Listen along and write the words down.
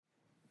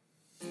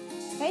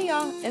Hey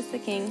y'all, it's the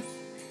Kings.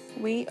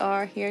 We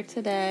are here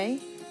today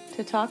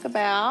to talk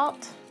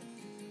about...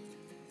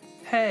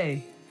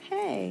 Hey.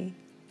 Hey.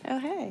 Oh,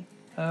 hey.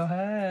 Oh,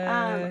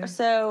 hey.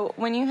 So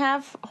when you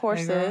have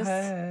horses...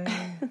 Hey, girl,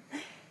 hey.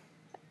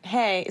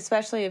 Hey,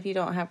 especially if you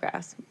don't have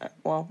grass.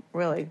 Well,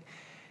 really,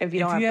 if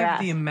you don't have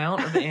grass. If you have the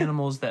amount of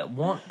animals that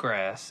want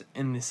grass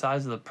in the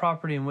size of the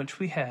property in which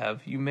we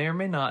have, you may or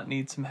may not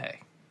need some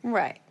hay.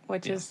 Right,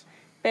 which is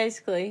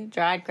basically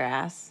dried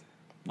grass.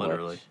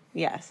 Literally.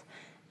 Yes.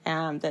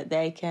 That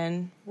they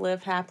can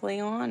live happily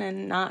on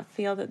and not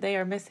feel that they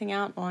are missing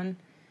out on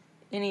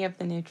any of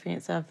the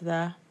nutrients of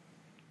the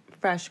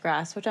fresh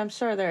grass, which I'm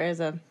sure there is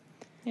a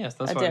Yes,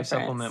 that's why we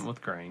supplement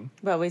with grain.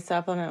 But we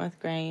supplement with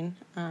grain,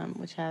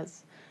 which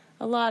has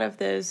a lot of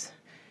those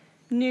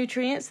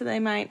nutrients that they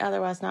might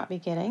otherwise not be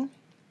getting.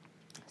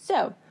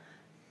 So,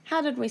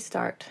 how did we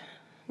start?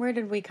 Where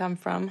did we come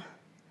from?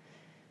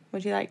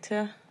 Would you like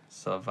to...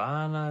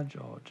 Savannah,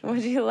 Georgia.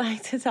 Would you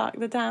like to talk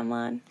the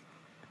timeline?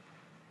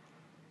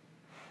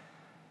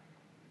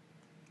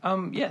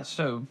 Yeah,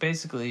 so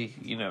basically,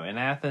 in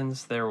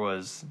Athens, there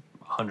was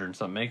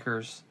 100-something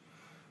acres.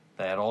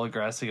 They had all the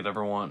grass they could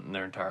ever want in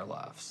their entire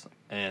lives.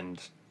 And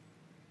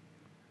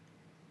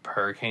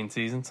hurricane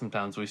season,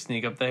 sometimes we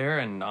sneak up there,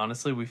 and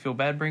honestly, we feel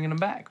bad bringing them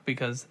back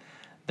because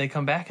they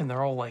come back and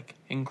they're all, like,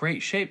 in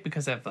great shape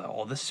because they have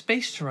all this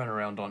space to run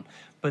around on.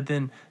 But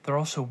then they're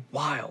also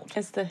wild.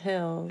 It's the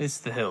hills. It's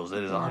the hills.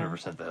 It is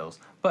 100% the hills.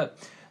 But...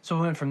 so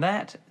we went from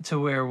that to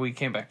where we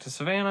came back to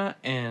Savannah,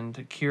 and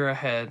Kira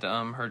had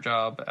her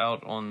job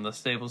out on the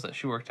stables that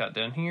she worked out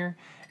down here,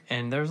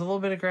 and there was a little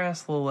bit of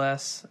grass, a little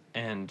less,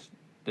 and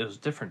it was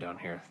different down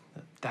here.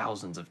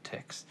 Thousands of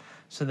ticks.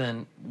 So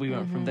then we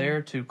went from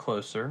there to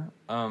closer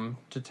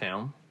to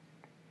town.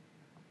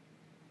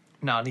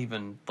 Not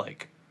even,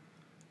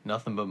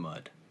 nothing but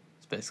mud.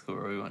 It's basically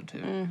where we went to.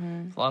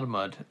 A lot of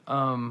mud.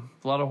 A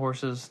lot of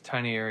horses,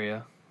 tiny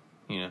area,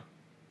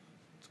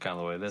 kind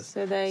of the way it is.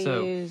 So they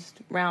used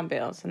round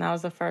bales, and that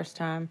was the first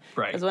time.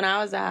 Right. Because when I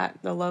was at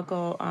the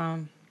local,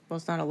 well,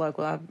 it's not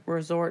a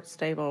resort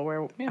stable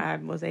where I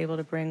was able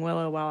to bring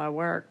Willow while I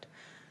worked,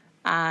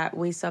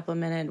 we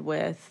supplemented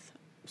with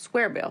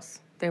square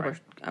bales. It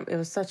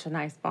was such a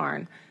nice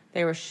barn.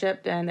 They were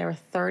shipped in. They were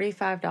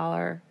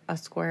 $35 a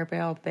square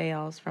bale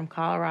bales from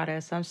Colorado,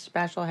 some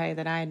special hay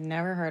that I had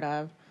never heard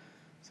of,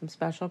 some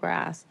special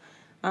grass.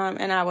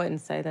 And I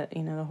wouldn't say that,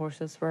 the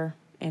horses were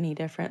any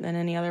different than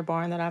any other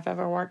barn that I've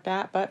ever worked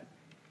at, but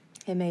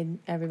it made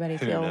everybody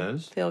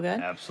feel good.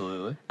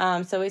 Absolutely.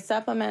 So we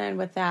supplemented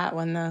with that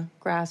when the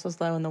grass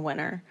was low in the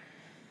winter.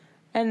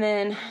 And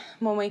then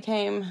when we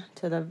came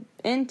to the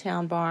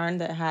in-town barn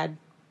that had,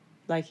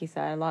 like he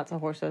said, lots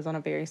of horses on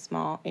a very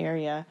small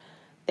area,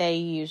 they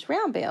used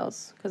round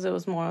bales because it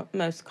was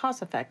most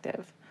cost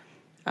effective.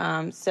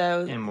 And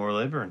more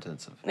labor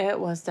intensive. It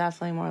was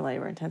definitely more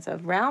labor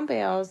intensive. Round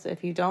bales,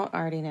 if you don't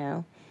already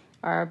know,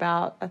 are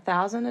about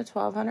 1,000 to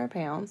 1,200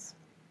 pounds,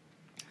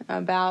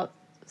 about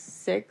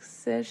 5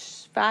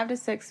 to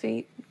 6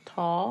 feet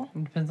tall.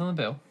 It depends on the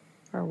bale.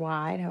 Or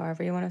wide,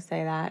 however you want to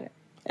say that.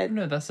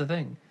 No, that's the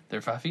thing.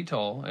 They're 5 feet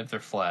tall if they're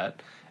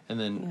flat, and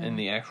then in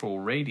the actual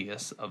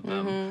radius of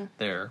them,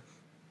 they're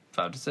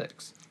 5 to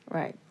 6.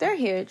 Right. They're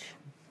huge.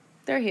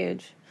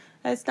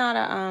 It's not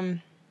a...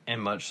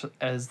 And much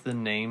as the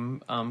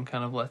name kind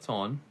of lets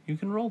on, you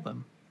can roll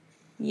them.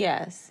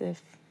 Yes,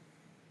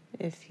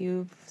 if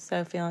you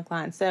so feel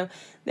inclined. So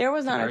there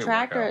was not a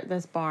tractor at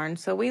this barn,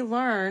 so we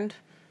learned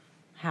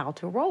how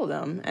to roll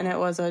them. And it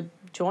was a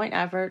joint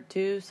effort,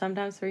 2,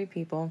 sometimes 3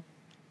 people.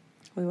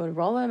 We would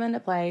roll them into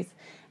place,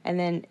 and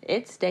then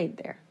it stayed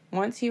there.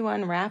 Once you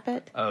unwrap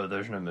it... oh,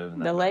 there's no moving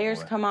that. The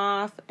layers come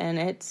off, and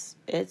it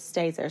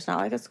stays there. It's not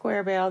like a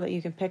square bale that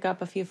you can pick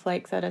up a few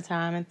flakes at a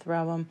time and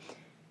throw them.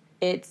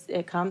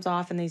 It comes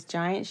off in these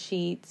giant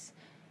sheets,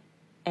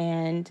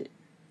 and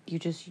you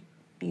just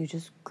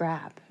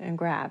grab and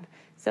grab.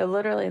 So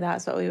literally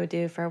that's what we would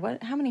do for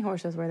how many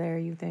horses were there,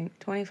 you think?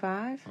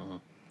 25?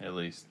 At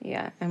least.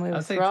 Yeah, and we would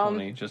I'd say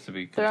 20 just to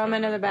be conservative. Throw them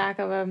into the back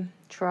of a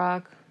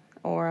truck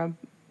or a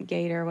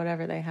gator,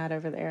 whatever they had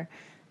over there,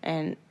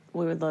 and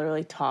we would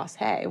literally toss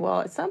hay.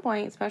 Well, at some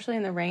point, especially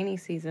in the rainy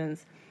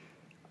seasons,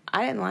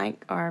 I didn't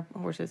like our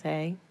horses'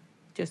 hay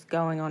just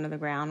going onto the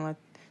ground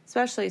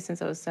especially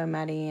since it was so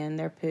muddy and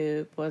their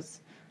poop was,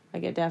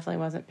 it definitely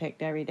wasn't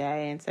picked every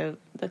day. And so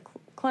the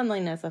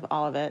cleanliness of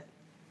all of it,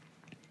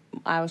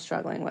 I was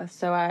struggling with.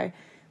 So I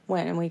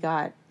went and we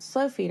got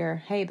slow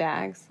feeder hay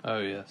bags. Oh,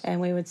 yes.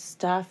 And we would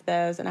stuff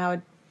those, and I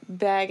would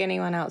beg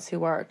anyone else who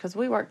worked, because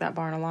we worked that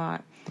barn a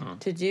lot,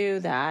 to do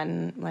that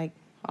and,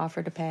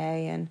 offer to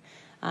pay. And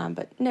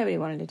but nobody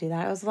wanted to do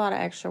that. It was a lot of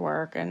extra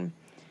work. And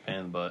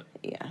the butt.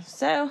 Yeah.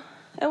 So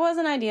it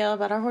wasn't ideal,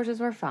 but our horses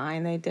were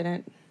fine. They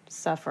didn't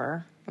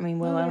suffer. I mean,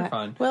 Willow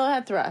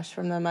had thrush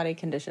from the muddy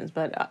conditions,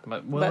 but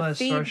Willow has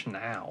thrush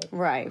now.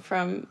 Right,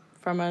 from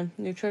a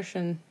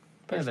nutrition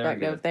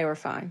perspective, they were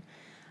fine.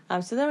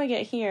 So then we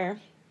get here,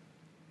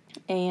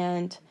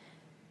 and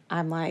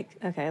I'm like,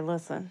 okay,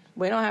 listen,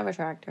 we don't have a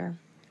tractor.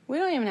 We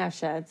don't even have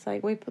sheds.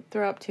 Like, we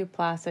threw up 2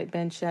 plastic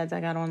bench sheds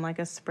I got on, like,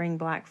 a spring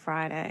Black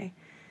Friday.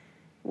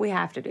 We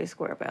have to do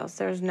square bales.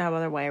 There's no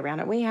other way around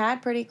it. We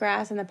had pretty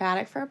grass in the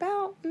paddock for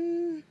about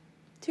 2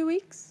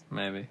 weeks.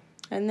 Maybe.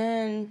 And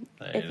then,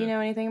 if you know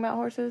anything about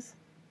horses,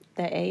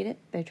 they ate it,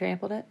 they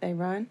trampled it, they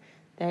run.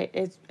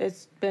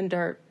 It's been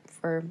dirt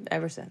for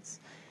ever since.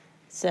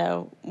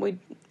 So,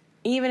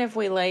 even if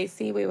we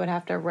lazy, we would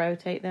have to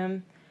rotate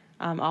them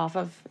off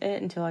of it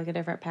into like a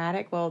different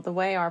paddock. Well, the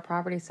way our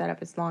property's set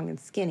up, it's long and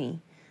skinny.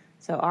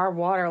 So our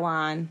water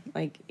line,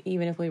 like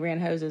even if we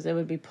ran hoses, it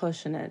would be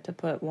pushing it to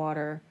put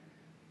water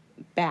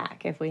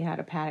back if we had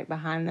a paddock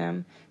behind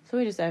them. So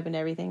we just opened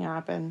everything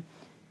up, and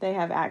they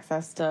have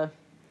access to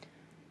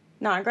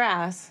not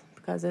grass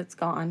because it's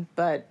gone,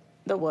 but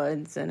the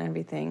woods and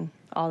everything,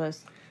 all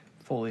those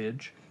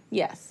foliage.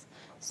 Yes.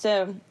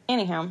 So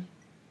anyhow,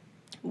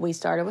 we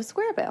started with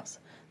square bales.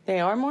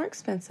 They are more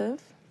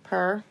expensive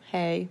per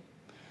hay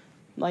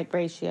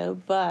ratio,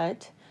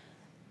 but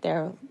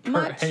they're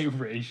hay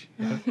ratio.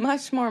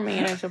 Much more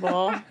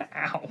manageable.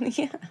 Ow.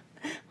 Yeah.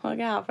 Look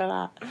out for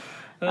that.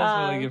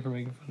 That's really good for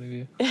making fun of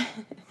you.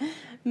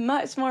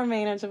 Much more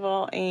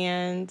manageable,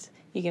 and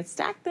you can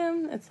stack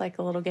them. It's like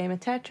a little game of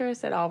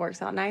Tetris. It all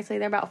works out nicely.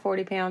 They're about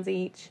 40 pounds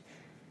each,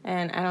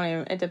 and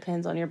it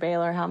depends on your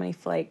baler how many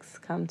flakes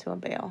come to a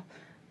bale.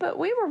 But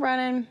we were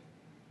running,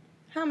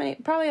 how many?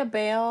 Probably a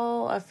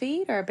bale a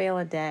feed or a bale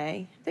a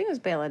day. I think it was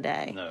bale a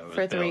day. No, it was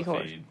for bale 3 a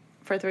horses. feed.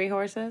 For 3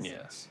 horses?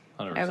 Yes,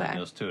 100%. Okay. It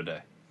was 2 a day.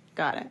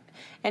 Got it.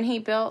 And he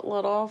built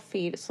little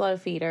slow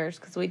feeders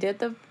because we did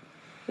the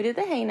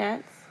hay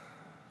nets,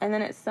 and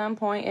then at some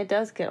point it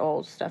does get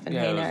old stuff in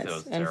hay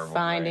nets and terrible,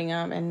 finding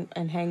them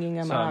and hanging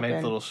them up. So I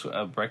made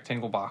little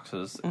rectangle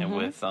boxes and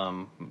with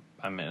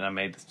I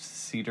made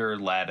cedar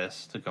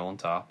lattice to go on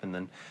top, and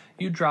then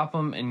you drop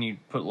them and you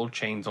put little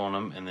chains on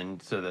them, and then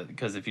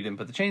because if you didn't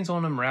put the chains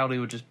on them, Rowdy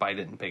would just bite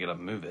it and pick it up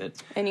and move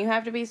it. And you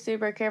have to be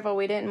super careful.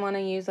 We didn't want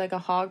to use like a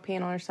hog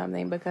panel or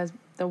something because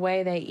the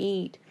way they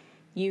eat,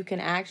 you can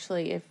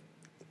actually, if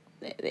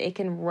it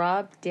can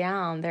rub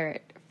down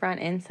their front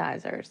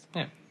incisors.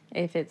 Yeah.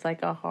 If it's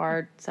like a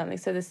hard something.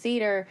 So the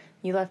cedar,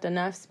 you left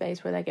enough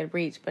space where they could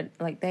reach, but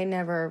like they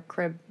never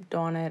cribbed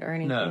on it or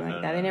anything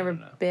that. They never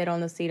bit on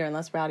the cedar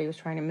unless Rowdy was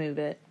trying to move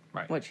it.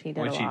 Right. Which he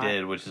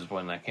did. Which is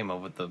when I came up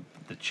with the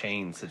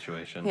chain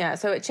situation. Yeah,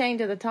 so it chained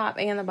to the top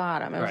and the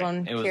bottom. It was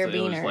on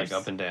carabiners. It was like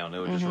up and down. It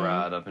would just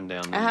ride up and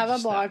down. I have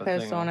a blog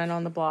post on it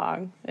on the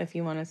blog if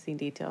you want to see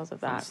details of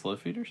that. The slow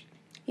feeders?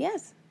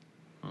 Yes.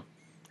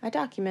 I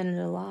documented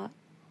it a lot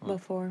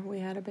before we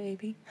had a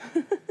baby.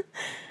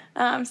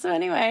 So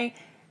anyway,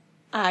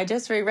 I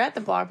just reread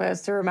the blog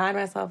post to remind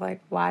myself,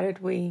 like, why did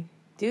we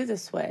do the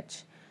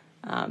switch?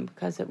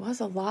 Because it was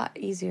a lot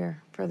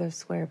easier for those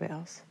square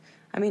bales.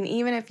 I mean,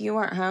 even if you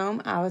weren't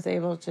home, I was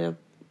able to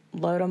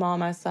load them all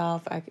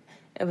myself.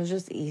 It was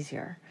just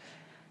easier.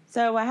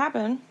 So what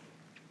happened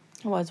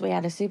was we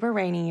had a super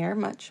rainy year,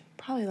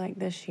 probably like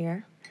this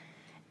year,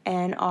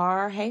 and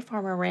our hay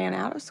farmer ran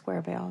out of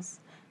square bales,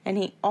 and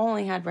he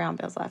only had round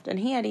bales left. And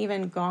he had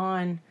even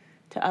gone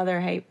to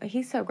other hay.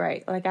 He's so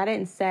great. Like, I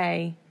didn't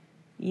say,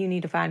 you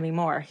need to find me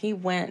more. He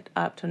went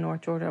up to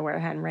North Georgia where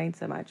it hadn't rained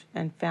so much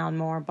and found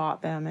more,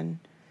 bought them, and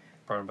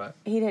brought them back.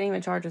 He didn't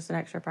even charge us an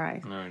extra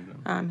price. No, he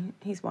didn't.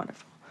 He's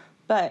wonderful.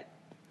 But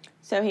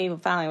so he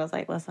finally was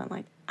like, listen,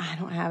 like, I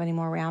don't have any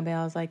more round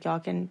bales. Like, y'all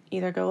can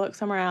either go look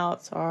somewhere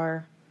else,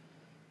 or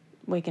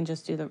we can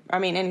just do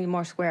any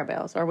more square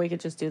bales, or we could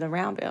just do the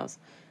round bales.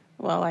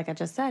 Well, like I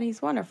just said,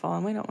 he's wonderful,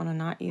 and we don't want to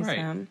not use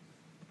him.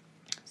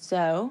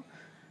 So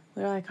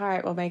we were like, all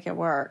right, we'll make it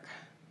work.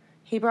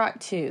 He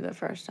brought 2 the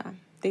first time.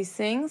 These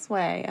things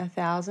weigh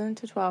 1,000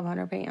 to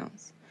 1,200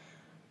 pounds.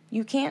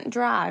 You can't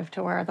drive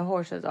to where the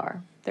horses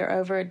are. They're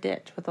over a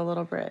ditch with a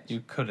little bridge.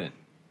 You couldn't.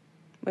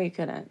 Well, you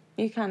couldn't.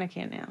 You kind of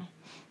can now.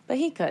 But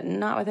he couldn't.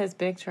 Not with his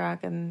big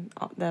truck and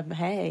the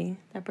hay.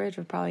 That bridge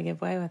would probably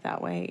give way with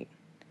that weight.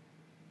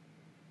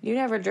 You've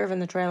never driven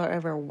the trailer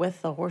over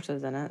with the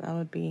horses in it.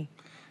 That'd be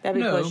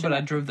no, but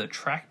I drove the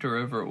tractor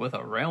over it with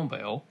a round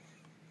bale.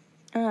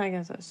 Oh, I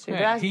guess that's true.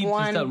 Yeah, he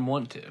just doesn't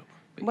want to.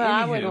 Well,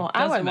 I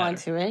wouldn't want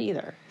to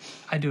either.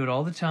 I do it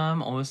all the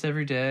time, almost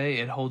every day.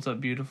 It holds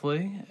up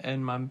beautifully,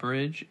 and my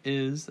bridge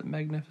is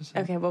magnificent.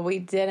 Okay, well, we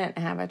didn't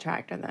have a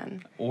tractor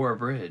then. Or a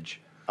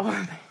bridge.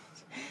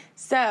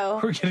 So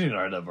we're getting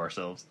ahead of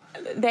ourselves.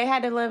 They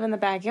had to live in the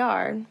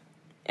backyard,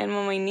 and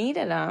when we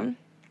needed them,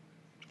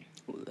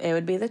 it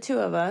would be the 2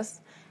 of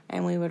us,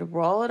 and we would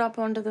roll it up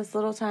onto this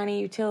little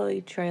tiny utility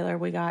trailer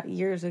we got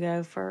years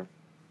ago for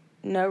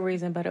no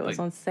reason, but it was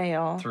on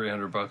sale.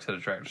 $300 at a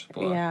Tractor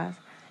Supply. Yeah.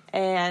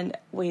 And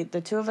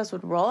the 2 of us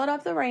would roll it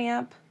up the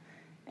ramp,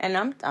 and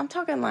I'm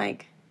talking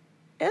like,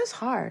 it was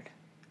hard.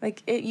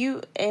 Like,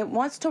 it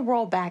wants to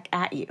roll back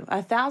at you.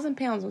 1,000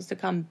 pounds wants to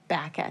come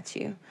back at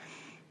you.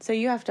 So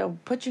you have to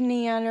put your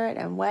knee under it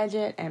and wedge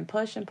it and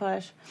push.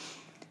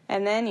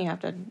 And then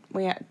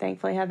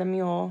thankfully had the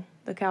mule,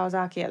 the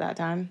Kawasaki at that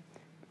time,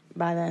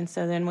 by then.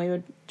 So then we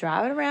would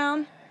drive it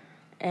around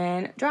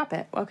and drop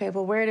it. Okay,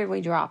 well, where did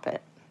we drop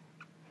it?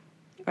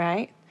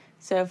 Right?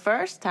 So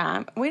first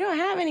time, we don't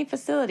have any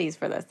facilities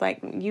for this.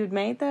 Like, you'd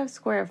made the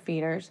square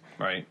feeders.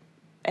 Right.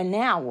 And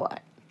now what?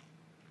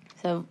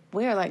 So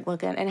we were like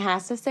looking, and it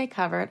has to stay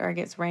covered or it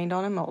gets rained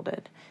on and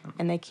molded.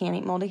 And they can't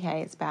eat moldy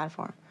hay. It's bad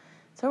for them.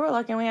 So we're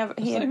looking.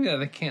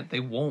 They can't.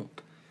 They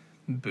won't.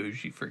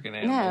 Bougie freaking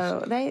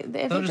animals. No,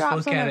 if it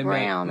drops on the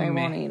ground, they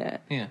won't eat it.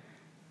 Yeah.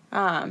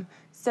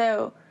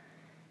 So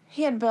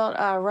he had built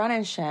a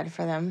running shed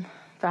for them.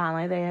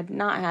 Finally, they had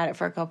not had it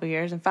for a couple of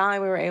years, and finally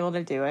we were able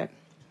to do it.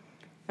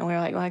 And we were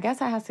like, well, I guess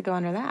that has to go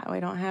under that. We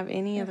don't have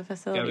any of the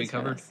facilities.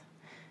 Gotta be covered.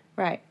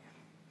 Right.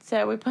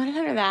 So we put it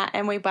under that,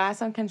 and we buy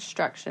some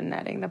construction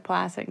netting, the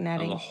plastic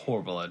netting. That was a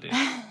horrible idea.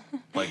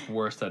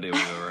 Worst idea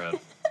we've ever had.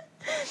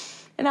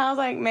 And I was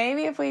like,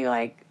 maybe if we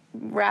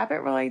wrap it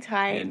really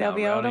tight, they'll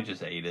be able to.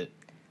 Just ate it.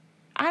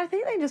 I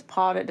think they just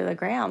pawed it to the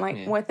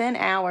ground. Within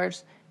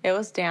hours, it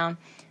was down.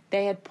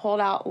 They had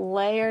pulled out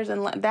layers,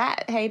 and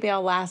that hay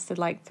bale lasted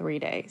 3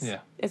 days.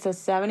 Yeah. It's a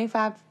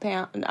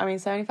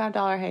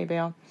 $75 hay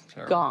bale.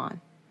 Gone.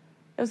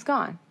 It was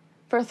gone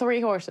for 3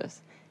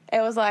 horses.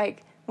 It was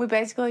we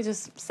basically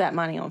just set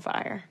money on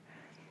fire.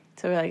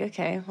 So we're like,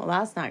 okay, well,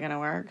 that's not going to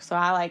work. So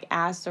I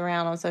asked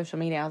around on social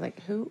media. I was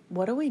like,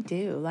 what do we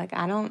do?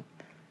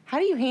 How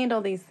do you handle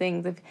these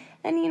things?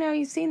 And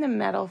you've seen the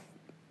metal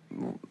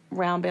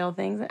round bale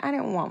things. I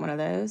didn't want one of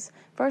those.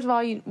 First of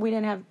all,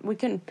 we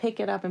couldn't pick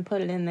it up and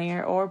put it in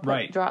there or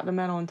drop the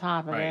metal on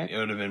top of it. Right. It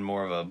would have been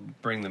more of a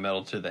bring the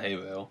metal to the hay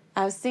bale.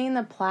 I've seen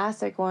the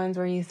plastic ones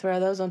where you throw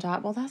those on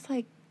top. Well, that's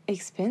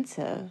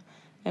expensive.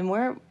 And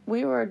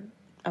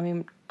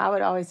I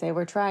would always say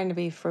we're trying to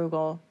be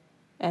frugal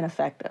and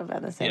effective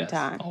at the same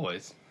time.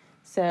 Always.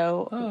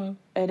 So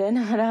it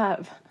ended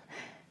up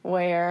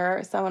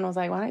where someone was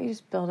like, why don't you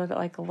just build it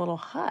like a little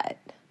hut?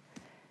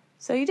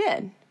 So you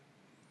did.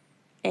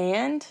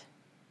 And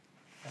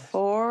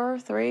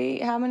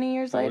how many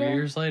years later? 4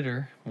 years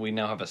later, we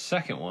now have a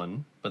second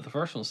one, but the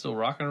first one's still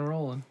rocking and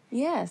rolling.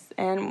 Yes,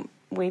 and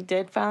we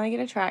did finally get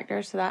a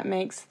tractor, so that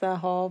makes the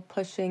whole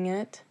pushing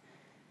it.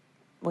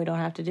 We don't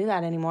have to do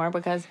that anymore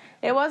because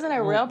it wasn't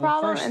a real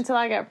problem until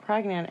I got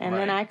pregnant, and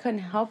then I couldn't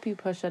help you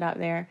push it up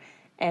there.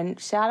 And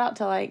shout out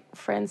to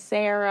friend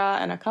Sarah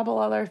and a couple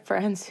other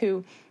friends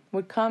who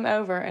would come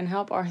over and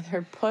help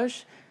Arthur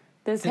push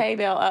this hay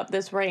bale up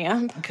this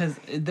ramp. Because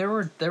there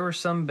were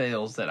some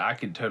bales that I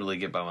could totally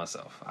get by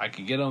myself. I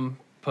could get them,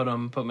 put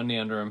my knee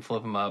under them,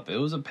 flip them up. It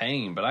was a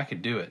pain, but I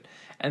could do it.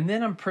 And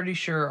then I'm pretty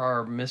sure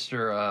our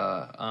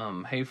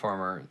Mr. Hay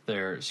Farmer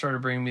there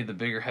started bringing me the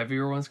bigger,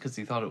 heavier ones because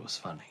he thought it was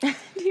funny. Do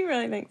you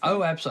really think so?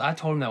 Oh, absolutely. I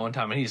told him that one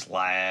time, and he just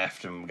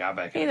laughed and got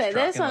back in his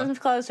truck. This one's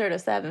closer to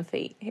 7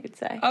 feet, he would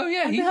say. Oh,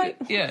 yeah.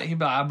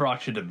 I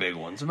brought you the big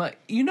ones. I'm like,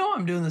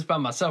 I'm doing this by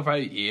myself,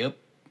 right? Yep.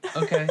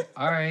 Okay.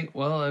 All right.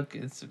 Well,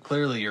 it's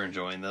clearly you're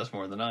enjoying this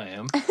more than I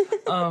am.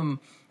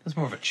 It's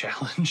more of a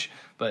challenge,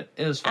 but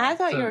it was fun. I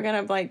thought you were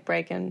going to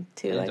break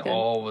into it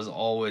was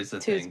always the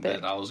thing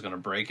that I was going to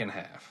break in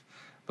half.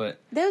 But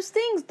those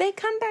things, they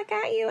come back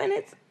at you, and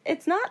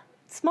it's not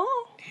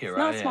small. It's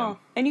not small.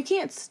 And you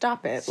can't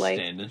stop it.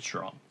 Standing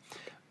strong.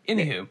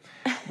 Anywho,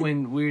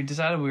 when we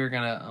decided we were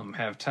going to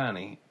have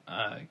Tiny,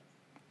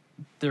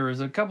 there was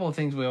a couple of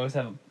things we always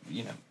have,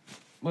 we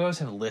always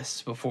have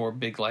lists before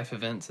big life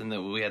events, and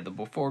then we had the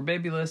before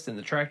baby list, and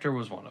the tractor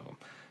was one of them.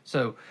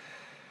 So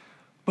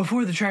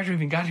before the tractor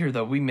even got here,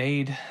 though, we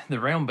made the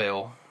round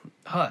bale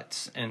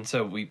huts, and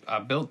so I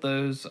built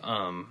those.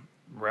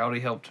 Rowdy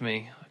helped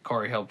me,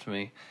 Kari helped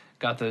me,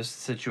 got those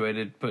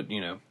situated, put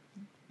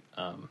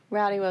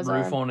Rowdy was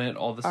roof on it,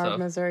 all the our stuff.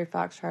 Missouri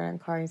Foxtrot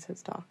and Kari's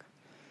his dog.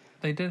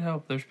 They did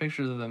help. There's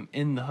pictures of them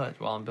in the hut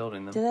while I'm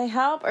building them. Do they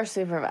help or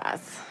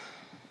supervise?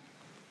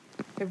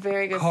 They're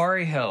very good.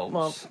 Kari helps.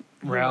 Well,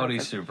 Rowdy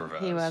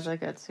supervised. He was a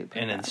good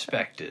supervisor. And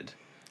inspected.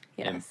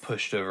 Yes. And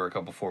pushed over a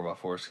couple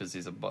 4x4s because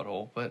he's a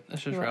butthole. But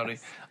that's just Rowdy.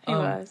 He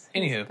was.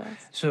 Anywho,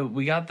 so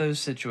we got those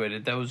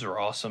situated. Those were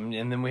awesome.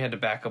 And then we had to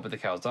back up with the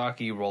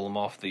Kawasaki, roll them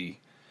off the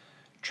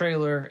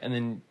trailer, and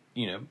then,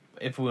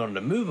 if we wanted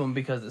to move them,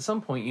 because at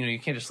some point, you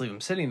can't just leave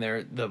them sitting there.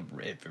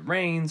 If it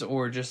rains,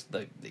 or just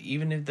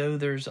even though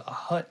there's a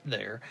hut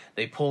there,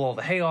 they pull all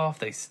the hay off,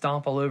 they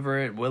stomp all over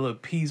it. Willow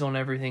pees on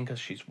everything because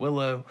she's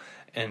Willow,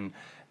 and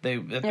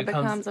it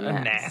becomes a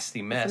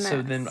nasty mess.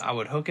 So then I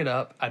would hook it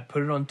up. I'd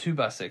put it on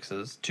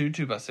 2x6s, two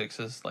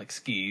 2x6s like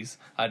skis.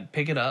 I'd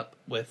pick it up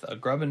with a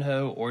grub and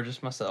hoe or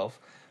just myself,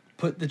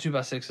 put the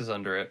 2x6s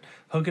under it,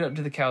 hook it up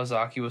to the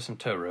Kawasaki with some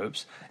tow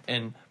ropes,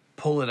 and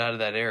pull it out of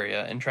that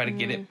area and try to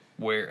get it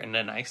in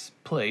a nice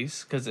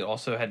place, because it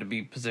also had to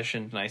be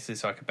positioned nicely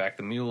so I could back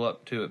the mule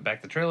up to it,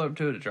 back the trailer up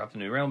to it, drop the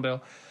new round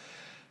bale.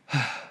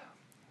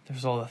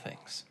 There's all the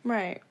things.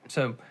 Right.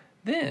 So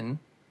then,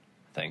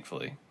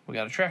 thankfully, we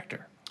got a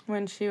tractor.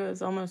 When she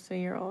was almost a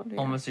year old. Yeah.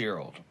 Almost a year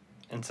old.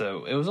 And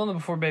so it was on the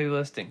before baby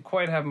list. Didn't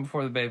quite happen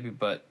before the baby,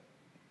 but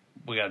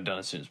we got it done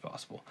as soon as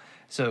possible.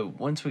 So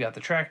once we got the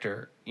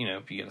tractor,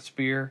 if you get a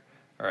spear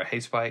or a hay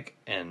spike,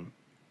 and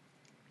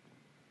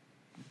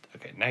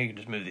okay, now you can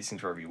just move these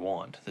things wherever you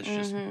want. That's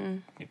just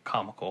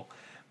comical.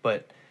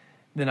 But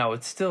then I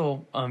would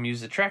still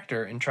use the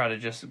tractor and try to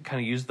just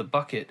kind of use the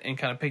bucket and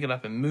kind of pick it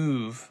up and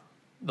move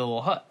the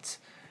little huts.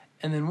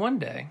 And then one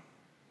day,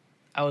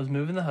 I was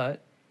moving the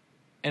hut,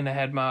 and I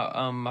had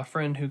my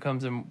friend who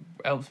comes and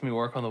helps me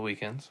work on the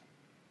weekends.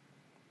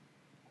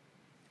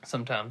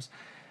 Sometimes.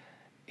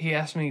 He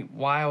asked me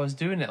why I was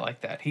doing it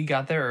like that. He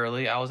got there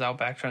early. I was out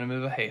back trying to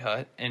move a hay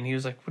hut, and he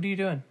was like, "What are you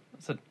doing?" I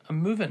said, "I'm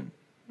moving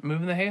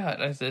the hay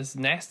hut." I said, "It's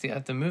nasty. I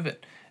have to move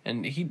it."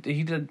 And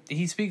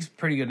he speaks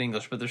pretty good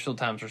English, but there's still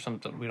times where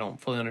something we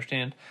don't fully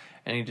understand.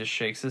 And he just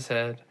shakes his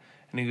head,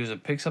 and he goes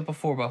and picks up a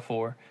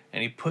 4x4,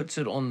 and he puts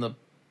it on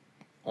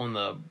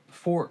the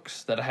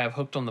forks that I have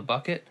hooked on the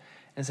bucket,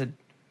 and said,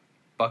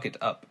 "Bucket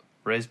up,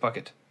 raise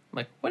bucket." I'm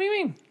like, "What do you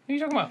mean? What are you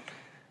talking about?"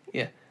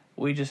 Yeah,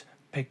 we just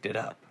picked it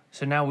up.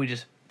 So now we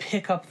just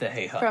pick up the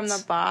hay huts. From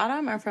the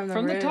bottom or from the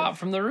roof? From the top,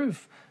 from the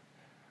roof.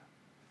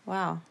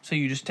 Wow. So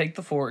you just take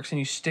the forks and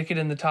you stick it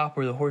in the top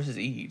where the horses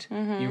eat.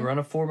 Mm-hmm. You run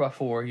a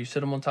 4x4, you sit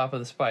them on top of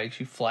the spikes,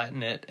 you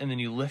flatten it, and then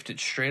you lift it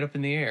straight up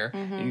in the air,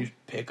 and you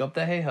just pick up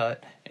the hay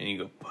hut, and you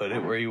go put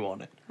it where you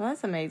want it. Well,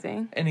 that's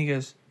amazing. And he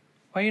goes,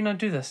 "Why you not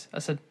do this?" I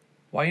said,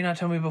 "Why you not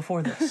tell me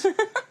before this?"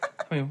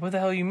 I mean, what the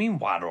hell you mean,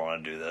 why do I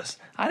want to do this?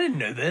 I didn't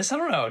know this. I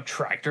don't know a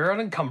tractor. I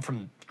didn't come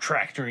from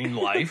tractoring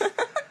life.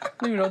 I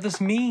don't even know what this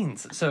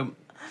means. So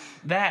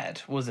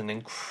that was an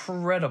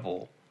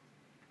incredible...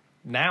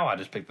 Now I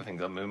just pick the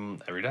things up and move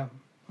them every time.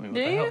 I mean, what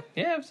do the you? hell?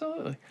 Yeah,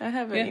 absolutely. I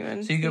haven't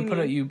even So you go seen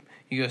put you. it,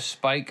 you go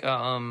spike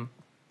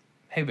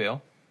hay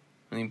bale,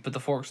 and you put the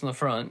forks in the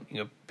front.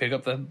 You go pick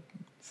up the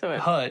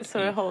hut. So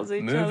it holds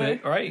each move other. Move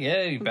it, right?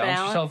 Yeah, you balance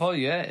yourself out.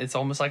 Yeah, it's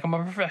almost like I'm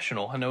a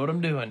professional. I know what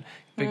I'm doing.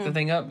 Pick the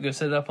thing up, go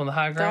sit it up on the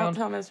high ground.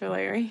 Don't tell Mr.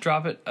 Larry.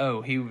 Drop it.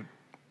 Oh,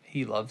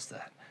 he loves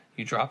that.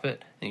 You drop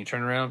it, and you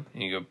turn around,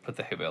 and you go put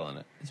the hay bale in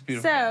it. It's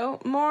beautiful.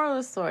 So, moral of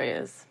the story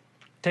is...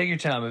 Take your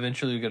time.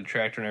 Eventually, you get a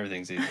tractor, and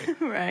everything's easy.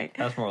 Right.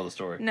 That's moral of the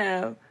story.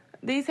 No.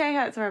 These hay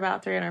huts were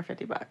about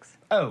 $350.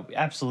 Oh,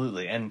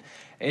 absolutely. And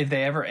if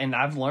they ever... And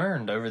I've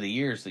learned over the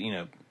years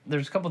that,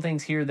 there's a couple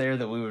things here or there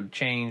that we would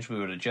change, we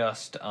would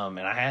adjust, and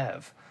I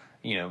have.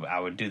 I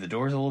would do the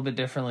doors a little bit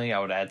differently. I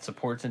would add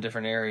supports in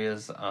different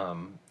areas.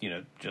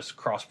 Just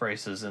cross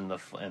braces on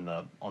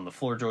the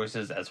floor joists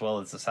as well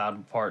as the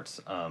side parts,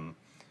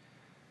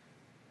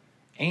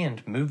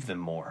 and move them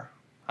more.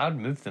 I would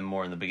move them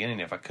more in the beginning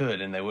if I could,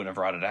 and they wouldn't have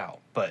rotted out.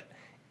 But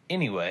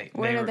anyway,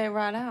 where did they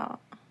rot out?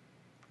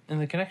 In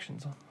the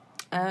connections.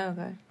 Oh,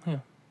 okay. Yeah.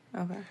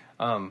 Okay.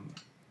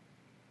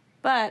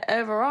 But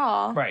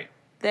overall, right.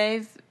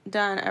 They've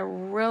done a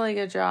really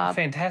good job.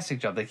 Fantastic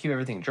job. They keep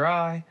everything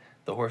dry.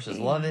 The horses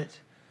love it.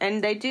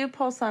 And they do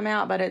pull some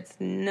out, but it's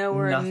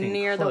nowhere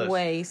near the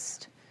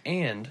waist.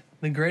 And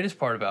the greatest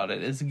part about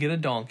it is get a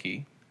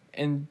donkey,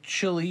 and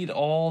she'll eat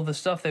all the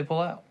stuff they pull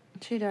out.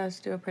 She does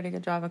do a pretty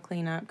good job of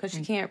cleanup because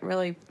she can't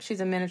really...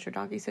 She's a miniature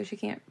donkey, so she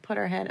can't put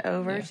her head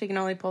over. Yeah. She can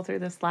only pull through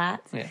the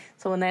slats. Yeah.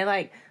 So when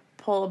they,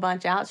 pull a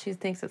bunch out, she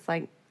thinks it's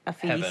like a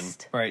feast. Heaven.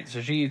 Right.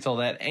 So she eats all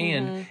that.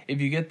 And if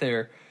you get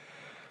there...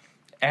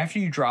 After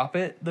you drop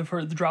it,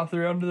 drop it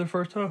around to the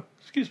first... Oh,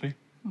 excuse me.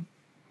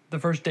 The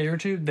first day or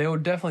two, they're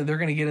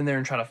going to get in there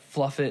and try to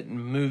fluff it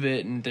and move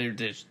it, and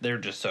they're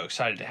just so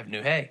excited to have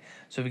new hay.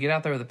 So if you get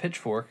out there with a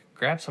pitchfork,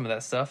 grab some of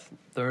that stuff,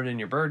 throw it in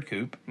your bird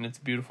coop, and it's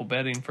beautiful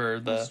bedding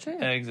for the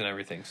eggs and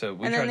everything. So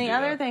we. And then the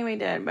other thing we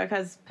did,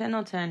 because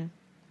Pendleton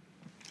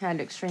had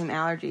extreme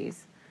allergies,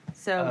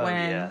 so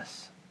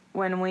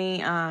when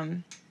we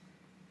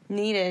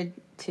needed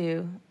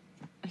to,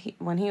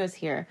 when he was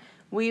here,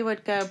 we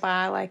would go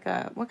buy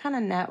what kind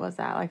of net was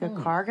that? Like a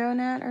cargo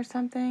net or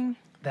something?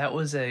 That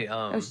was it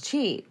was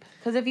cheap.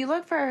 Because if you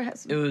look for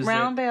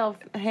round bale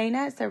hay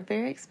nets, they're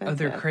very expensive. Oh,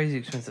 they're crazy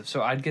expensive.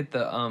 So I'd get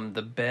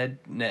the bed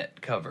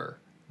net cover,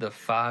 the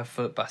 5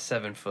 foot by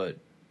 7 foot.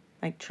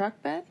 Like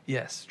truck bed?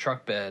 Yes,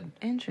 truck bed.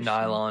 Interesting.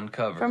 Nylon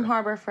cover. From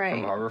Harbor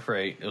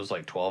Freight. It was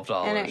like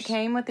 $12. And it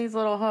came with these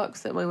little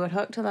hooks that we would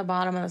hook to the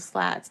bottom of the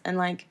slats.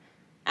 And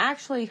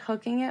actually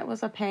hooking it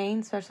was a pain,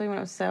 especially when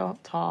it was so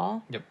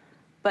tall. Yep.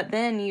 But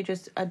then you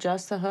just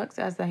adjust the hooks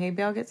as the hay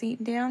bale gets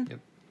eaten down. Yep.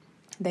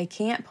 They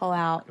can't pull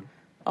out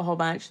a whole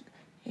bunch.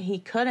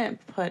 Pendleton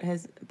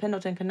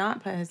could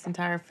not put his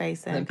entire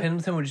face in. And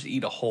Pendleton would just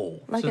eat a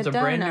hole. Like so it's a a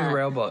brand new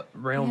donut.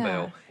 round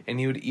bale, and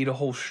he would eat a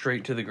hole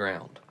straight to the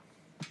ground.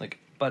 Like,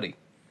 buddy.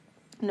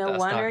 No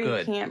wonder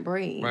you can't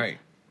breathe. Right.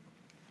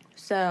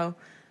 So,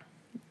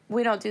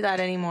 we don't do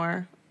that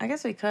anymore. I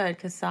guess we could,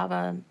 because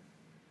Saba...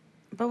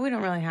 But we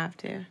don't really have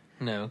to.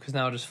 No, because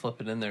now I'll just flip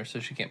it in there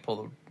so she can't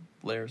pull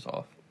the layers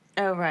off.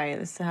 Oh, right.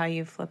 This is how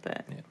you flip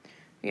it. Yeah.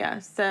 Yeah,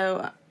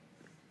 so...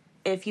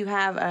 If you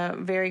have a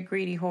very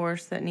greedy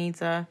horse that needs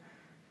to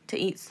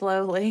eat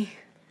slowly,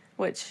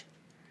 which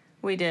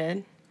we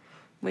do.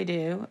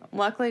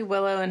 Luckily,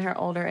 Willow in her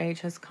older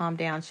age has calmed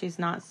down. She's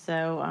not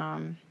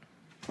so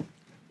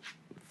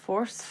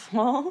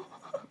forceful.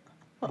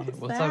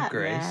 What's up,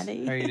 Grace?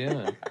 Maddie? How are you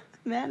doing?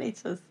 Maddie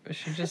just...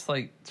 She just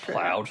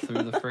plowed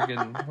through the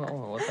friggin'... I don't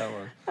know what that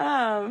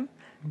was.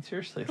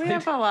 Seriously. We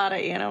have a lot of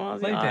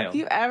animals. Lay down. If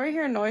you ever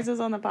hear noises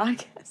on the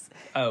podcast,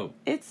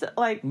 it's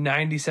like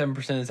 97%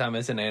 of the time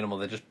it's an animal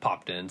that just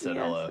popped in and said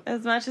hello.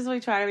 As much as we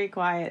try to be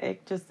quiet,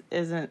 it just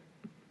isn't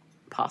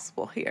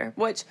possible here.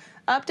 Which,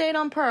 update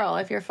on Pearl,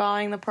 if you're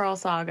following the Pearl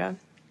saga.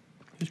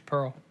 Who's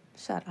Pearl?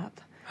 Shut up.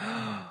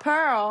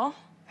 Pearl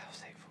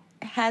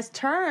has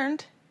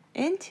turned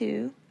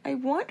into a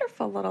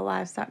wonderful little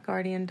livestock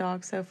guardian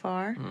dog so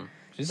far.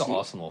 She's an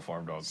awesome little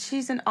farm dog.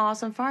 She's an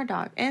awesome farm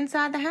dog.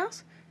 Inside the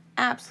house,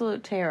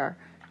 absolute terror.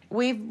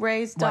 We've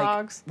raised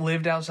dogs.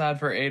 Lived outside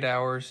for 8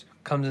 hours,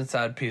 comes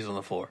inside, pees on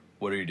the floor.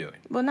 What are you doing?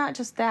 Well, not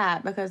just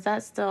that, because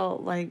that's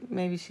still, like,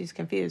 maybe she's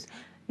confused.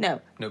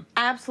 No. Nope.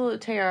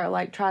 Absolute terror.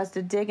 Like, tries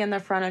to dig in the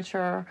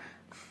furniture.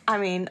 I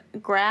mean,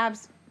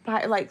 grabs,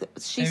 like,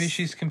 maybe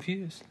she's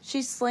confused.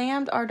 She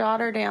slammed our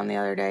daughter down the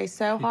other day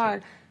so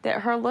hard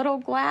that her little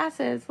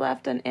glasses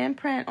left an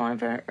imprint on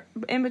her,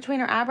 in between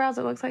her eyebrows.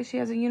 It looks like she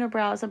has a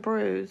unibrow. It's a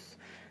bruise.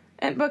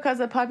 And because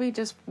the puppy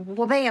just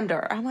whammed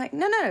her. I'm like,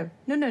 no.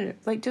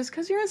 Like, just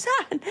because you're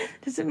inside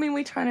doesn't mean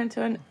we turn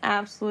into an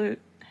absolute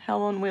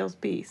hell on wheels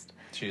beast.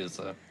 She is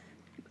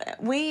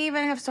We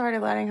even have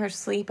started letting her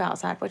sleep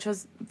outside, which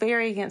was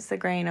very against the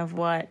grain of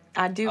what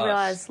I do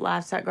realize.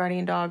 Livestock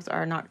guardian dogs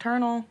are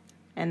nocturnal,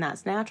 and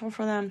that's natural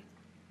for them.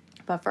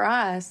 But for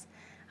us,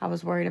 I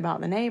was worried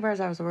about the neighbors.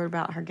 I was worried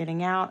about her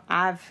getting out.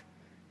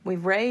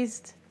 We've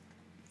raised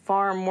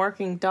farm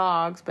working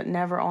dogs, but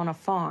never on a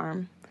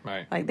farm.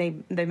 Right. Like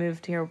they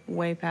moved here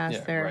way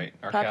past their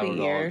Our puppy cattle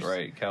years. Dog,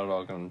 right? Cattle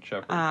dog and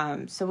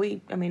shepherd. So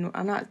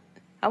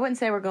I wouldn't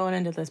say we're going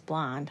into this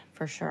blind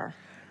for sure.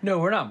 No,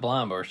 we're not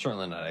blind, but we're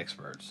certainly not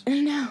experts.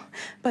 No,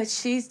 but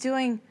she's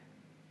doing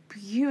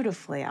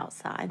beautifully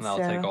outside. And I'll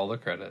take all the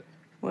credit.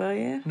 Will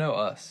you? No,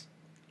 us.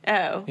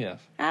 Oh. Yes.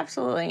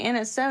 Absolutely. And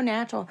it's so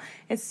natural.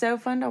 It's so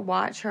fun to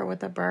watch her with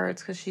the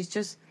birds because she's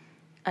just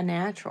a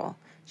natural.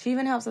 She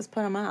even helps us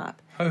put them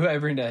up. Oh,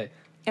 every day.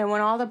 And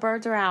when all the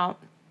birds are out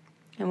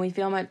and we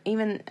feel much,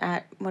 even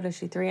at,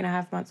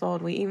 3.5 months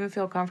old, we even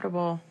feel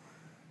comfortable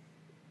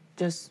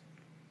just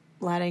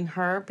letting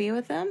her be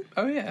with them.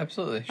 Oh, yeah,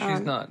 absolutely. She's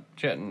not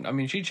jetting. I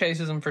mean, she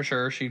chases them for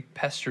sure. She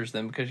pesters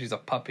them because she's a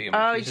puppy.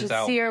 You should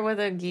see her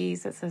with a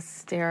geese. It's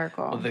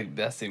hysterical. Well,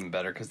 that's even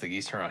better because the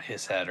geese turn on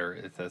his head.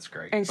 That's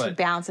great. And she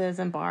bounces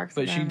and barks.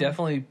 But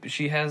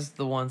she has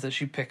the ones that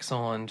she picks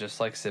on, just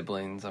like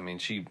siblings. I mean,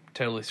 she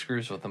totally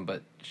screws with them,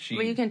 but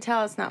Well, you can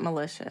tell it's not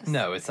malicious.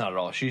 No, it's not at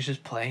all. She's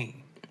just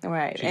playing.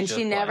 Right. And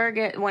she never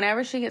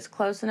whenever she gets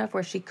close enough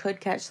where she could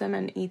catch them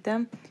and eat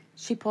them,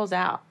 she pulls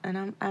out,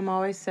 and I'm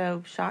always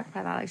so shocked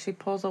by that. Like, she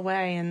pulls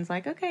away and is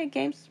like, okay,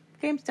 game's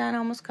done, I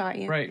almost caught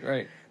you.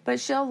 Right. But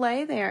she'll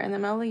lay there in the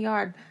middle of the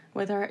yard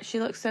with her,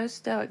 she looks so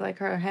stoic, like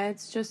her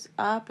head's just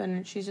up,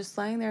 and she's just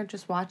laying there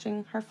just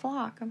watching her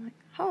flock. I'm like,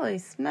 holy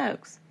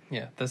smokes.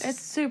 Yeah. It's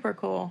super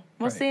cool.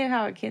 We'll see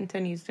how it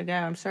continues to go.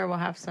 I'm sure we'll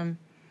have some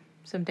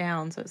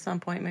downs at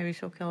some point. Maybe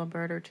she'll kill a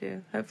bird or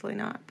two. Hopefully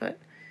not, but...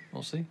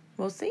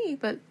 We'll see.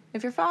 But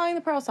if you're following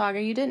the Pearl Saga,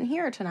 you didn't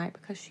hear her tonight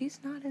because she's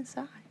not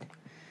inside.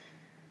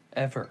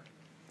 Ever.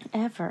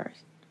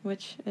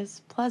 Which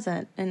is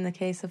pleasant in the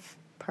case of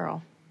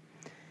Pearl.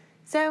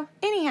 So,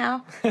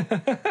 anyhow,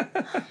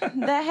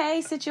 the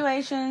hay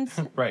situations.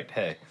 Right,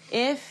 hay.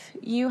 If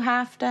you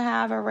have to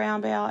have a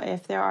round bale,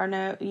 if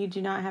you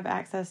do not have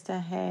access to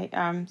hay,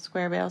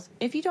 square bales,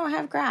 if you don't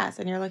have grass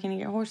and you're looking to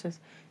get horses,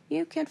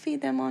 you can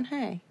feed them on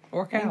hay.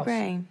 Or cows. And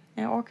grain.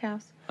 Or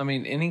cows. I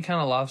mean, any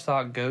kind of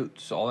livestock,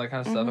 goats, all that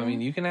kind of stuff. I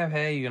mean, you can have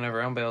hay, you can have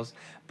round bales,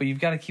 but you've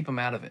got to keep them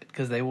out of it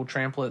because they will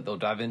trample it. They'll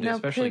dive into it,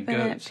 especially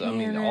goats.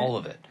 All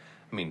of it.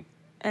 I mean,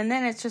 and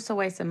then it's just a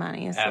waste of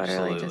money. It's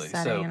literally just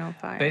setting it on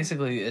fire.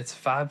 Basically, it's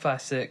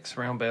 5x6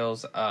 round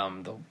bales.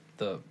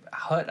 The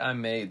hut I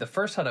made, the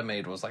first hut I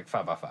made was like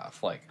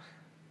 5x5, like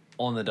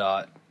on the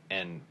dot.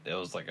 And it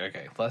was like,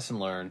 okay, lesson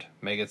learned.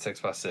 Make it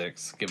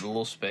 6x6. Give it a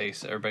little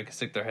space. Everybody can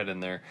stick their head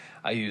in there.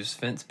 I used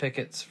fence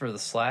pickets for the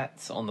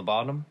slats on the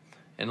bottom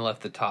and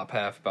left the top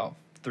half about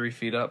 3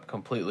 feet up,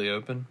 completely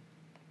open.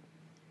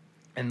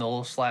 And the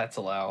little slats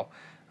allow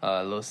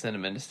little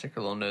cinnamon to stick her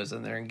little nose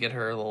in there and get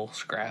her little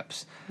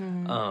scraps.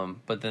 Mm-hmm.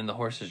 But then the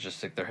horses just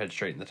stick their head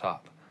straight in the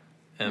top.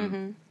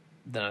 And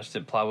then I just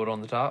did plywood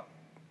on the top,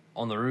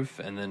 on the roof,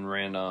 and then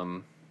ran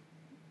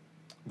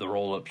the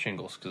roll-up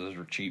shingles because those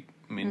were cheap.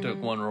 I mean, it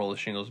took one roll of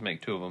shingles to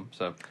make 2 of them.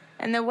 So,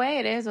 and the way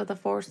it is with the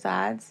 4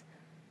 sides,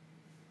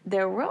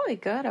 they're really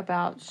good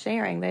about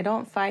sharing. They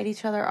don't fight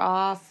each other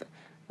off.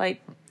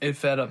 Like, it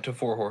fed up to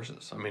 4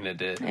 horses. I mean, it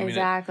did.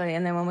 Exactly.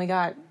 And then when we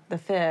got the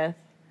 5th,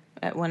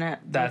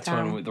 that's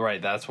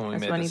when we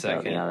made the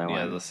second.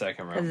 The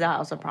second round. Because that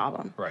was a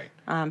problem. Right.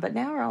 But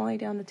now we're only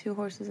down to 2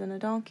 horses and a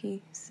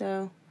donkey.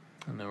 So.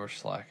 I know we're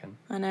slacking.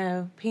 I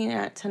know.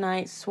 Peanut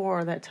tonight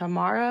swore that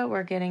tomorrow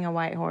we're getting a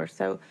white horse.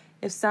 So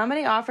if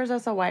somebody offers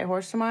us a white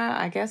horse tomorrow,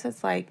 I guess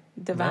it's like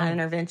divine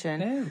intervention.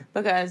 No.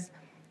 Because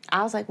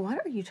I was like,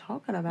 what are you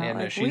talking about? Yeah,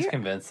 no, like, she's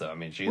convinced though. I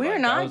mean, we're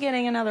not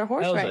getting another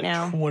horse right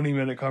now. That was a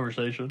 20-minute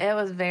conversation. It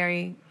was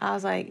I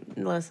was like,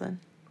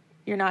 listen,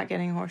 you're not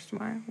getting a horse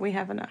tomorrow. We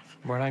have enough.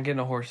 We're not getting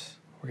a horse.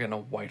 We're getting a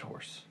white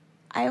horse.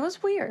 It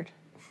was weird.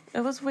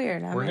 We're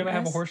going to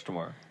have a horse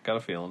tomorrow. Got a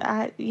feeling.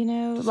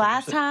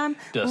 Last time,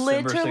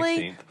 literally,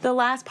 16th. the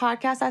last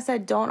podcast I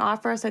said, don't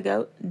offer us a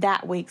goat.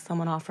 That week,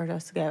 someone offered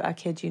us a goat. I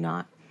kid you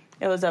not.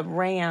 It was a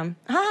ram.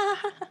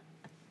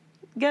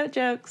 Goat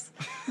jokes.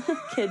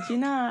 Kid you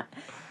not.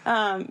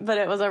 But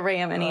it was a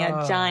ram, and he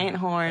had giant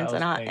horns,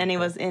 and he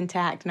was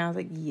intact. And I was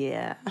like,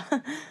 yeah.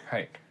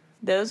 Right.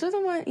 Those are the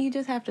ones you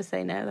just have to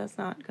say, no, that's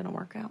not going to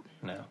work out.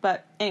 No.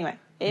 But anyway.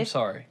 I'm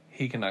sorry.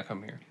 He cannot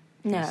come here.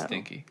 He's no.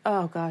 stinky.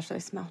 Oh, gosh, they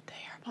smell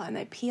terrible. And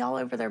they pee all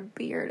over their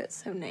beard.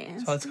 It's so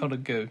nasty. So it's called a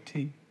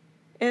goatee.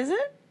 Is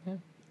it? Yeah.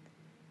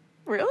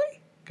 Really?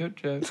 Goat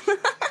jokes.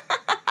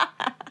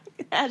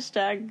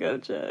 Hashtag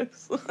goat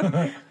jokes.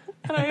 I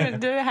don't even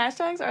do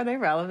hashtags. Are they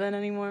relevant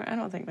anymore? I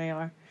don't think they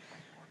are.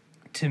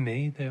 To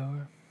me, they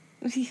are.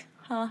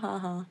 Ha ha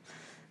ha.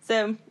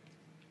 So,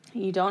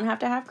 you don't have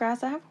to have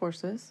grass to have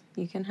horses.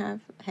 You can have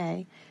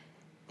hay.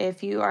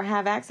 If you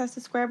have access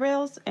to square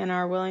bales and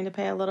are willing to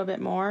pay a little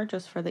bit more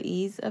just for the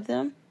ease of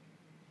them,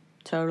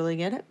 totally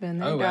get it. Been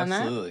there, done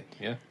absolutely.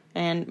 that. Yeah.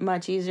 And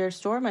much easier to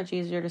store, much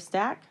easier to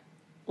stack,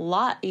 a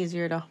lot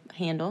easier to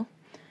handle.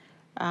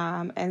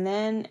 And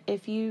then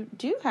if you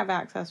do have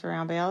access to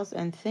round bales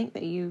and think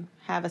that you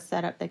have a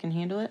setup that can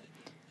handle it,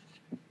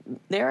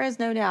 there is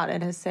no doubt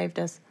it has saved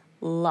us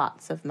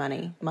lots of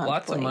money monthly.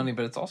 Lots of money,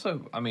 but it's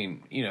also,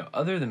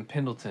 other than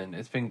Pendleton,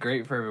 it's been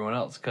great for everyone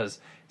else because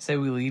say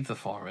we leave the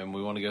farm and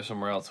we want to go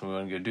somewhere else and we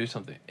want to go do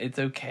something. It's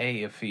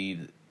okay if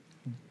feed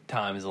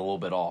time is a little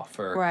bit off,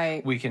 or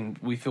right.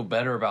 we feel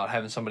better about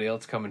having somebody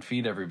else come and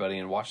feed everybody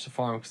and watch the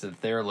farm because if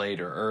they're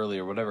late or early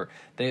or whatever,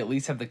 they at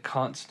least have the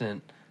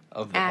constant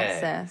of the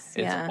access.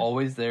 Hay. It's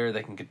always there.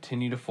 They can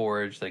continue to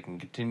forage. They can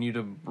continue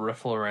to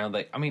riffle around.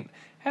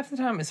 Half the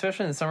time,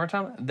 especially in the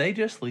summertime, they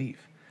just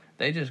leave.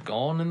 They just go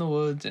on in the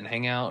woods and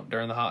hang out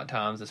during the hot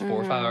times. It's 4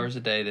 or 5 hours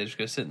a day. They just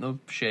go sit in the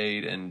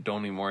shade and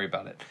don't even worry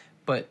about it.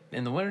 But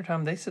in the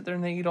wintertime, they sit there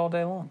and they eat all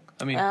day long.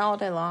 All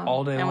day long.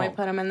 All day long. And we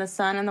put them in the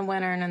sun in the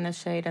winter and in the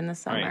shade in the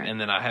summer. Right. And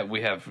then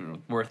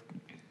we're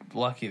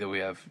lucky that we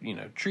have,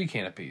 tree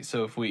canopies.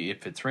 So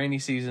if it's rainy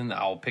season,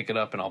 I'll pick it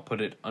up and I'll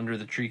put it under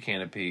the tree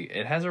canopy.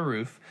 It has a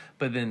roof,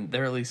 but then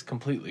they're at least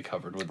completely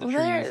covered with the trees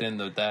and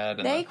that.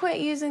 And they quit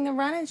using the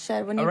running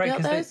shed when you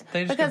built those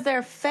because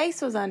their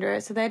face was under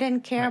it, so they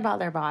didn't care about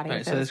their body.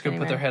 Right, so they just go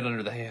put their head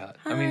under the hay hut.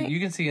 You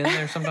can see in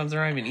there sometimes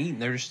they're not even eating.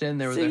 They're just standing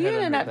there with their head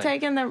under the thing. So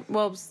you end up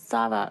taking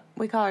Sava,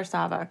 we call her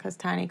Sava because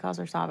Tiny calls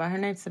her Sava. Her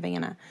name's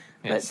Savannah.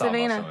 Yeah, but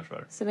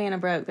Savannah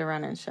broke the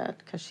running shed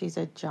because she's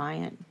a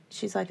giant.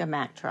 She's like a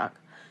Mack truck.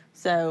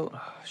 So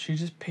she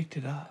just picked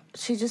it up.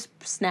 She just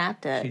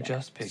snapped it.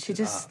 She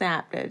just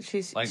snapped it. She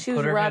was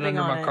put her rubbing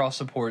head under on my cross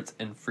supports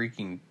and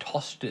freaking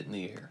tossed it in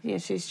the air. Yeah,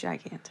 she's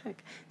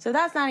gigantic. So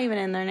that's not even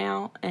in there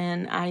now,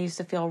 and I used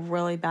to feel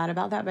really bad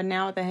about that. But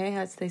now at the hay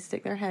huts, they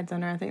stick their heads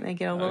under. I think they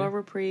get a little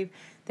reprieve.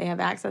 They have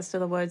access to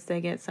the woods.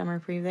 They get some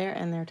reprieve there,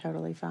 and they're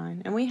totally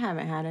fine. And we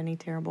haven't had any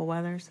terrible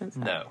weather since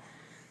then. No.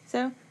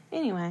 So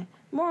anyway,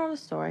 moral of the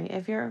story: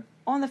 if you're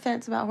on the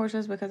fence about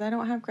horses because I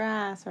don't have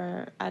grass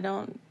or I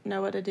don't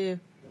know what to do,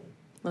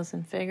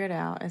 listen, figure it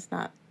out. It's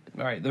not...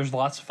 All right, there's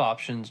lots of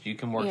options. You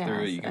can work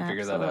through it. You can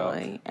figure that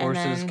out.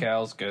 Horses,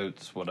 cows,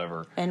 goats,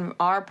 whatever. And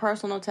our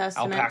personal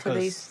testament Alpacas. to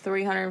these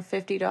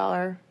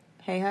 $350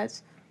 hay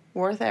huts,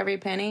 worth every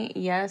penny.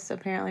 Yes,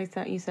 apparently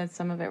you said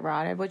some of it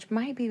rotted, which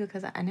might be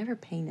because I never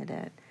painted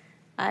it.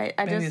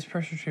 Maybe it's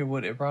pressure treated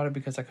wood. It rotted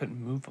because I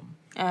couldn't move them.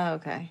 Oh,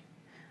 okay.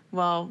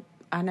 Well,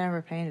 I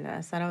never painted it. I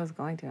said I was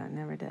going to. I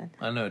never did.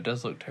 I know. It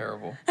does look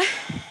terrible.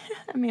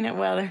 It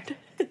weathered.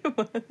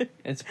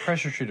 It's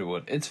pressure treated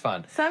wood. It's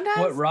fine. Sometimes.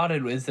 What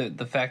rotted is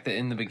the fact that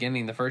in the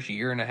beginning, the first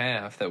year and a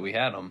half that we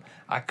had them,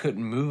 I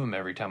couldn't move them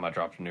every time I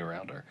dropped a new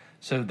rounder.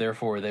 So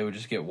therefore, they would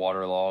just get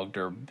waterlogged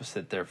or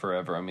sit there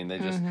forever. They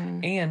just...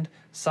 And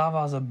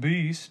Sava's a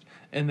beast,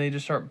 and they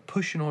just start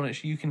pushing on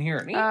it. You can hear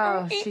it.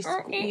 Oh,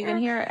 you can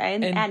hear it.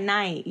 And at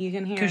night, you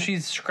can hear it. Because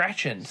she's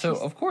scratching. So,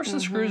 of course, the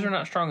screws are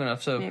not strong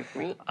enough. So,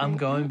 I'm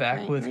going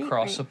back with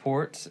cross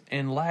supports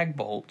and lag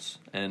bolts.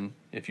 And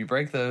if you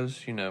break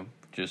those,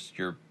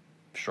 you're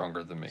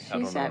stronger than me. I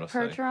don't know what to say.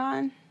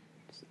 Percheron,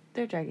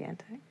 they're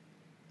gigantic.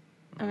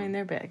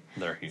 They're big.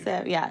 They're huge.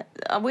 So, yeah,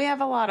 we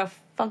have a lot of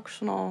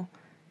functional...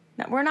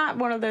 We're not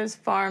one of those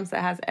farms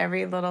that has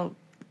every little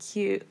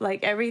cute,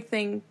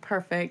 everything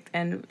perfect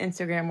and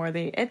Instagram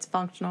worthy. It's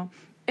functional.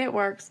 It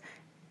works.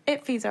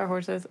 It feeds our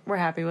horses. We're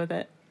happy with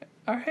it.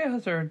 Our hay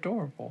huts are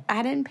adorable.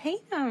 I didn't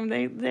paint them.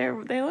 They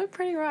look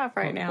pretty rough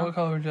now. What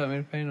color would you like me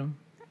to paint them?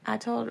 I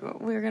told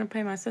we were going to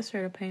pay my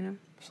sister to paint them.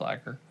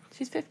 Slacker.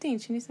 She's 15.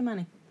 She needs some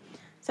money.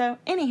 So,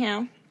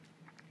 anyhow,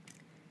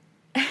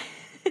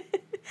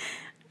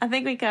 I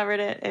think we covered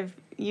it. If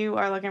you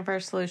are looking for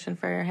a solution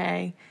for your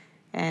hay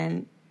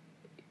and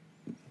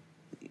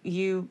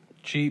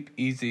cheap,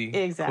 easy,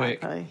 exactly.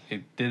 quick.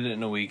 It did it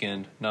in a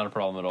weekend. Not a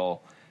problem at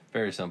all.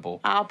 Very simple.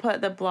 I'll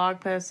put the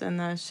blog post in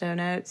the show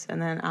notes, and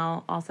then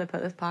I'll also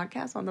put this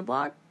podcast on the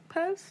blog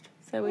post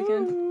so we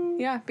can,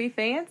 be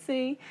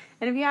fancy.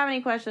 And if you have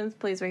any questions,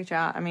 please reach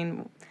out. I'm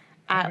going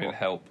to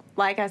help.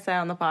 Like I said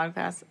on the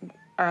podcast,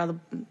 or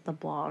the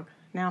blog.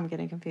 Now I'm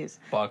getting confused.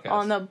 Podcast.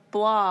 On the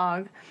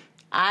blog,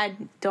 I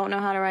don't know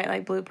how to write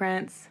like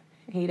blueprints.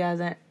 He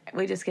doesn't.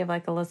 We just give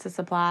like a list of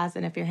supplies,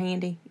 and if you're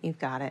handy, you've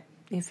got it.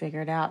 You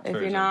figure it out. If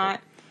you're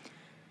not,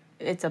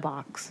 it's a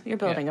box. You're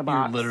building a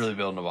box. You're literally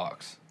building a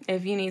box.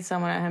 If you need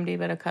someone at Home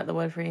Depot to cut the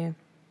wood for you.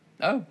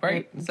 Oh,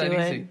 right. It's that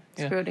easy.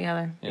 Screw it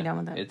together. Be done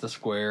with it. It's a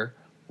square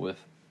with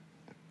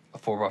a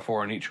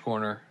 4x4 on each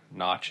corner.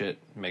 Notch it.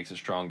 Makes it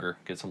stronger.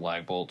 Get some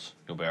lag bolts.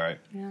 You'll be all right.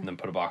 Yeah. And then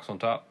put a box on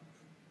top.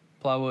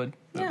 Plywood.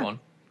 Move on.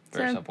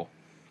 Very simple.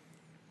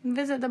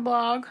 Visit the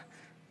blog.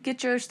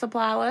 Get your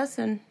supply list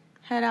and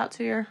head out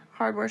to your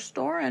hardware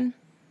store and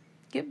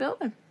get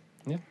building.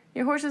 Yeah.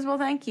 Your horses will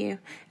thank you.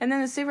 And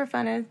then the super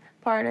fun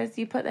part is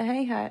you put the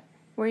hay hut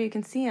where you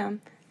can see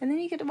them, and then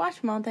you get to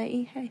watch them all day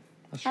eat hay.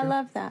 I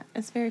love that.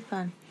 It's very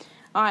fun.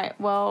 All right.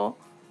 Well,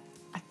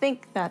 I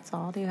think that's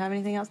all. Do you have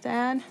anything else to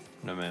add?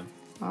 No, ma'am.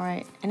 All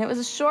right. And it was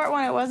a short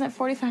one. It wasn't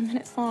 45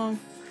 minutes long.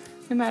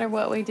 No matter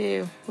what we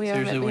do.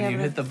 Seriously, when you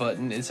hit the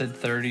button, it said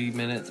 30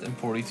 minutes and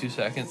 42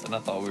 seconds, and I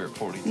thought we were at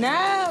 42.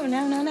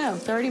 No.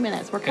 30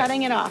 minutes. We're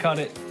cutting it off. Cut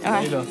it. All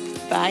right.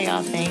 Bye,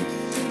 y'all. Thanks.